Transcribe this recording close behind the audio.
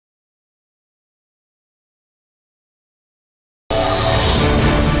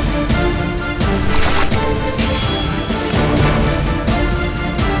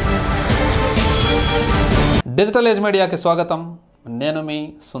Digital age మీడియాకి స్వాగతం. నేను మీ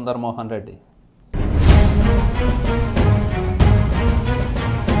సుందర్ మోహన్ రెడ్డి.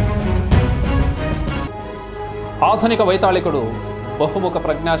 ఆధునిక వైతాళికుడు, బహుముఖ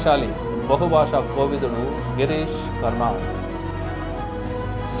ప్రజ్ఞాశాలి, బహుభాషా కోవిదుడు గిరీష్ కర్నాడ్.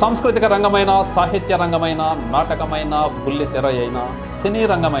 సాంస్కృతిక రంగమైన, సాహిత్య రంగమైన, నాటకమైన, బుల్లితెర అయిన, సినీ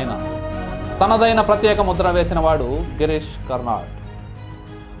రంగమైన తనదైన ప్రత్యేక ముద్ర వేసినవాడు గిరీష్ కర్నాడ్.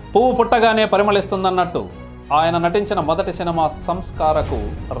 పువ్వు పుట్టగానే పరిమళిస్తుందన్నట్టు ఆయన నటించిన మొదటి సినిమా సంస్కారకు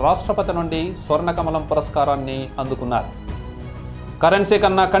రాష్ట్రపతి నుండి స్వర్ణకమలం పురస్కారాన్ని అందుకున్నారు. కరెన్సీ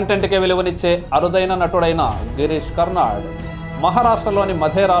కన్నా కంటెంట్కే విలువనిచ్చే అరుదైన నటుడైన గిరీష్ కర్నాడ్ మహారాష్ట్రలోని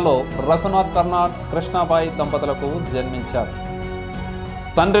మధేరాలో రఘునాథ్ కర్నాడ్, కృష్ణాబాయి దంపతులకు జన్మించారు.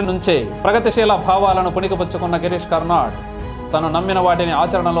 తండ్రి నుంచే ప్రగతిశీల భావాలను పుణికిపుచ్చుకున్న గిరీష్ కర్నాడ్ తను నమ్మిన వాటిని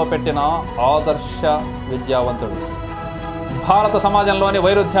ఆచరణలో పెట్టిన ఆదర్శ విద్యావంతుడు. భారత సమాజంలోని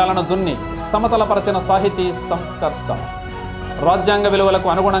వైరుధ్యాలను దున్ని సమతలపరచిన సాహితీ సంస్కర్త. రాజ్యాంగ విలువలకు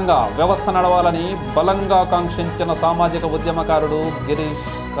అనుగుణంగా వ్యవస్థ నడవాలని బలంగా కాంక్షించిన సామాజిక ఉద్యమకారుడు గిరీష్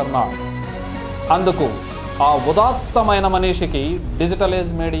కర్నాడ్. అందుకు ఆ ఉదాత్తమైన మనీషికి డిజిటల్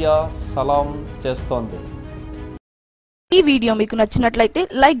ఏజ్ మీడియా సలాం చేస్తోంది. ఈ వీడియో మీకు నచ్చినట్లయితే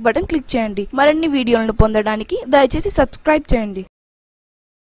లైక్ బటన్ క్లిక్ చేయండి. మరిన్ని వీడియోలను పొందడానికి దయచేసి సబ్స్క్రైబ్ చేయండి.